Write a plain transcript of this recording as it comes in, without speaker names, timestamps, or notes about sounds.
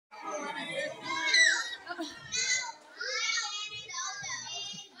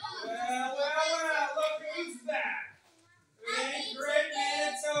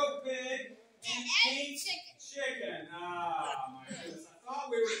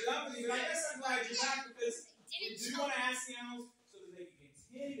glad you're back because we do want to ask the animals so that they can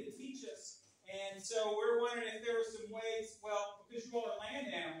continue to teach us. And so we're wondering if there were some ways, well, because you all are land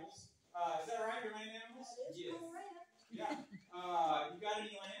animals. Is that right? You're land animals? That is correct. Yeah. You got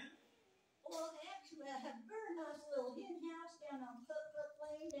any land? Well, actually, I have a very nice little hen house down on Foot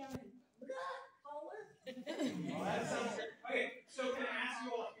Lane down in Holler. Well, that sounds good. Okay, so can I ask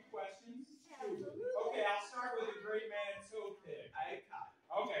you all a few questions? Absolutely. Okay, I'll start with a great man toe pig.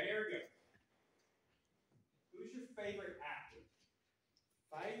 Okay, here we go. Who's your favorite actor?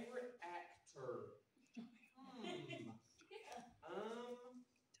 Favorite actor?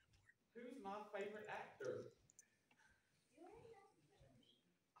 Who's my favorite actor?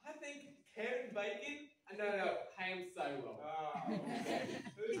 I think Kevin Bacon. No, Han Solo. Okay.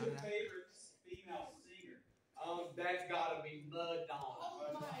 Who's your favorite female singer? That's gotta be Madonna.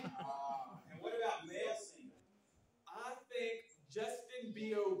 Oh my God. And what about male singer? I think Justin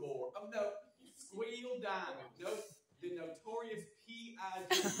Bieber. Oh no, Squeal Diamond. No, the notorious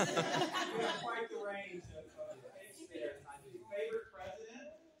P.I.G. You have quite the range of hits there. Favorite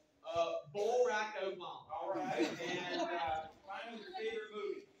president? Barack Obama. All right. And finally, your favorite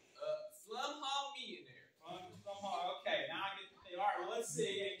movie? Slumdog Millionaire. Okay, now I get the thing. All right, well, let's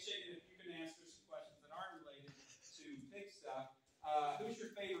see. Hey, Chicken, if you can answer some questions that aren't related to pig stuff. Who's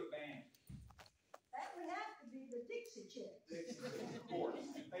your favorite band? That would have to be the Dixie Chicks. Dixie, of course.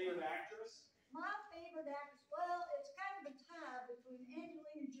 Favorite actress? My favorite actress, well, it's kind of a tie between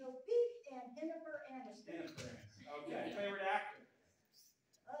Angelina Jolie and Jennifer Aniston. Okay. Favorite actor?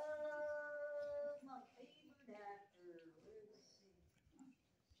 My favorite actor, let's see.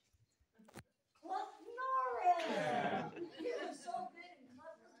 Cluck Norris. He was so good in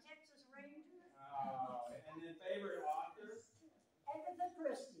Cluck, Texas Ranger. And then favorite author? Agatha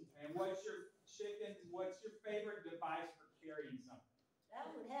Christie. And what's your favorite device for carrying something? That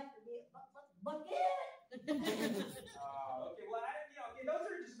would have to be a bucket. Okay, well, those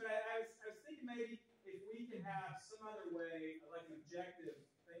are just, but I was thinking maybe if we can have some other way, like an objective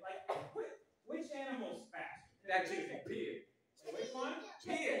thing, like which animal's faster? That's a pig. Which one?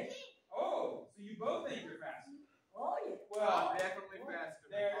 Pig. Oh, so you both think you're faster? Oh, yeah. Well, Definitely faster.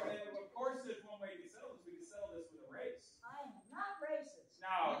 of course, there's one way to settle this. We can settle this with a race. I am not racist.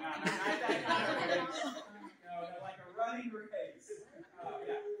 No, not that kind of race. No, like a running race.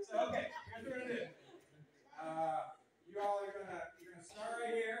 Yeah. So okay, here's what we're gonna do. You all are gonna start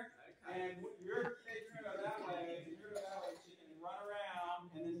right here, and you're gonna go that way, and you're gonna go that way, chicken, and run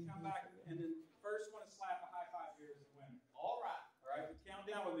around, and then come back, and then first one to slap a high five here is the winner. All right. Count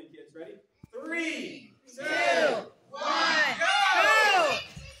down with me, kids. Ready? 3, 2, 1, go!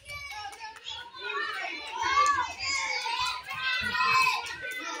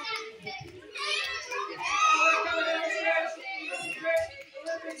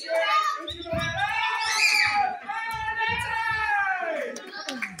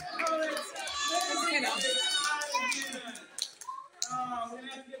 We're going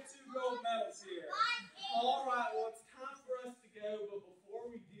to have to get 2 gold medals here. All right, well, it's time for us to go, but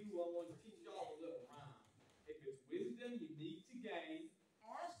before we do, I want to teach y'all a little rhyme. If it's wisdom you need to gain,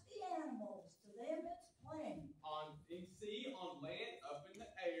 Ask the animals, to them it's plain. on sea, on land, up in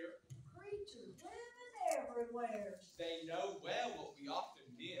the air, Creatures living everywhere. they know well what we